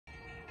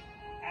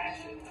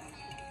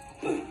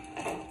Don't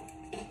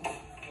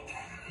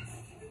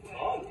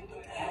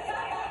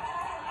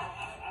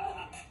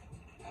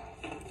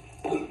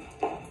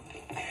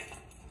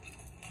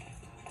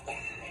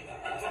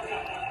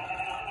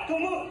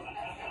move!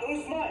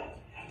 Don't smile!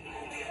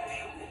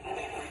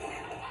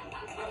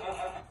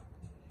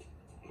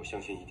 我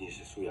相信一定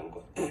是素阳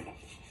馆。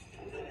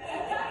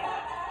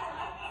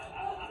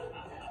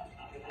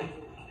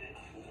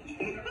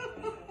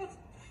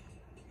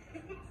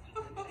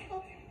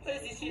What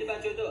is this shit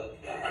about your dog?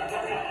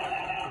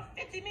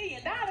 $50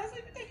 million? Who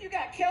you think you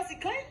got, Kelsey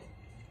Clinton?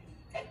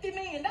 $50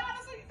 million?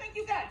 Who you think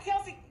you got,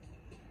 Kelsey?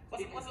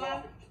 What's the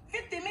line?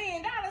 $50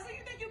 million? Who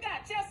you think you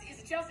got, Chelsea? Is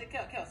it Chelsea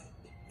or Kelsey?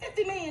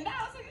 $50 million?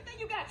 Who you think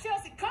you got,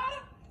 Chelsea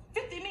Carter?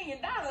 $50 million?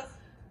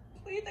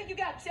 Who you think you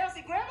got,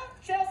 Chelsea Grammer?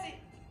 Chelsea?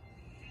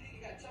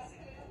 You got Chelsea?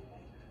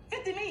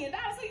 $50 million?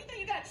 Who you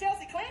think you got,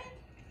 Chelsea Clinton?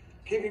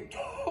 Keep him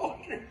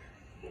talking.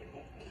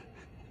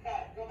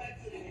 Alright, go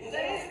back to the... Is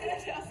that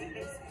it? Chelsea?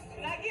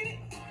 Did I get it?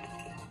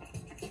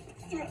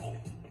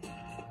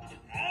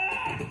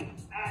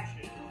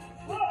 Action.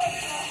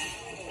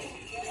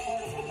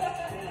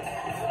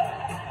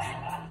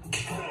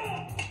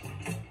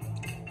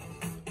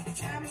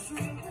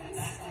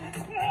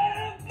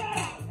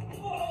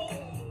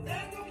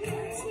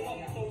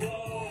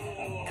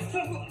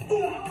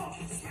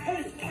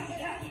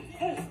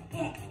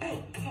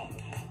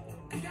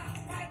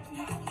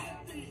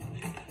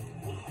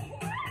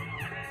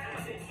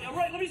 All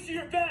right, let me see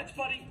your badge,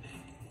 buddy.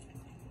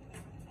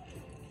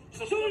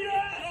 So show your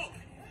ass.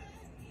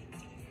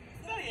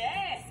 Show your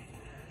ass.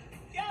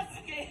 Y'all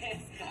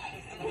scared.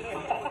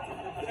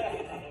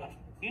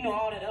 You know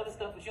all that other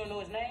stuff, but you don't know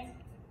his name?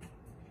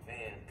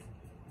 Man,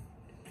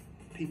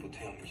 people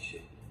tell me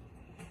shit.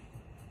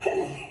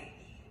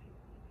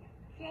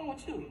 What's wrong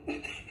with you?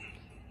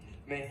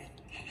 Man,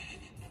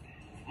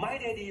 my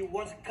daddy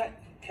once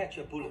catch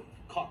a bullet,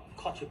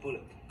 caught a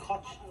bullet.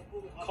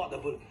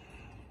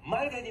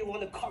 My daddy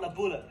want to caught a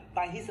bullet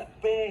by his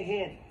bare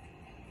hand.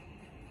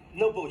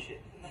 No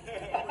bullshit.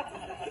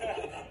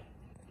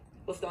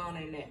 What's the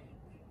honor in that?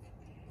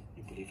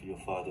 You believe your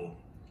father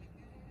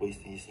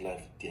wasting his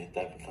life to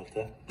die without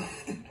that?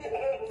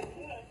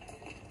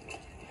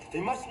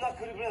 They must not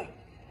could have been.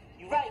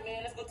 You right,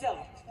 man. Let's go tell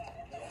him.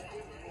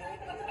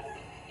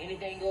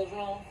 Anything goes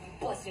wrong, you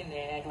bust in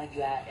there and act like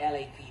you out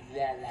LAP,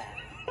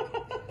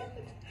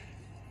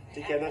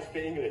 He cannot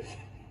speak English.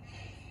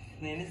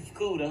 Man, this is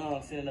cool, the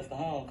home sending us to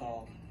Hong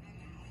Kong.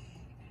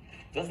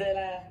 What's that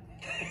line?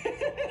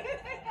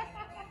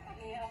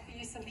 May I offer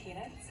you some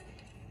peanuts?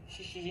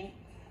 Shishi.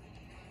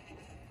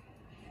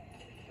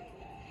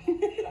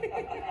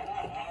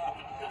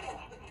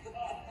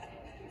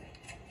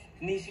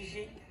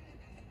 Nishishi.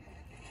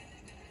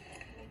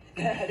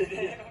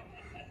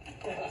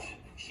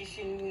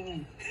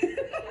 Shishi.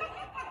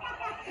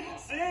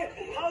 See?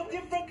 How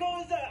different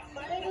goes that?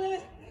 My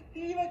English?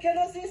 You even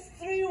cannot see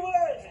 3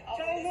 words.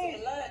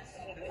 Chinese. Lunch.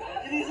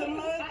 You need some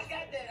lunch? I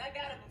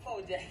got it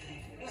before, Jackie.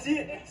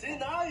 See,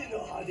 now you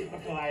know how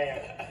difficult I am.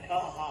 Ha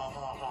ha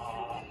ha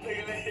ha. Look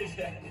at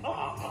that. Ha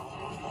ha ha.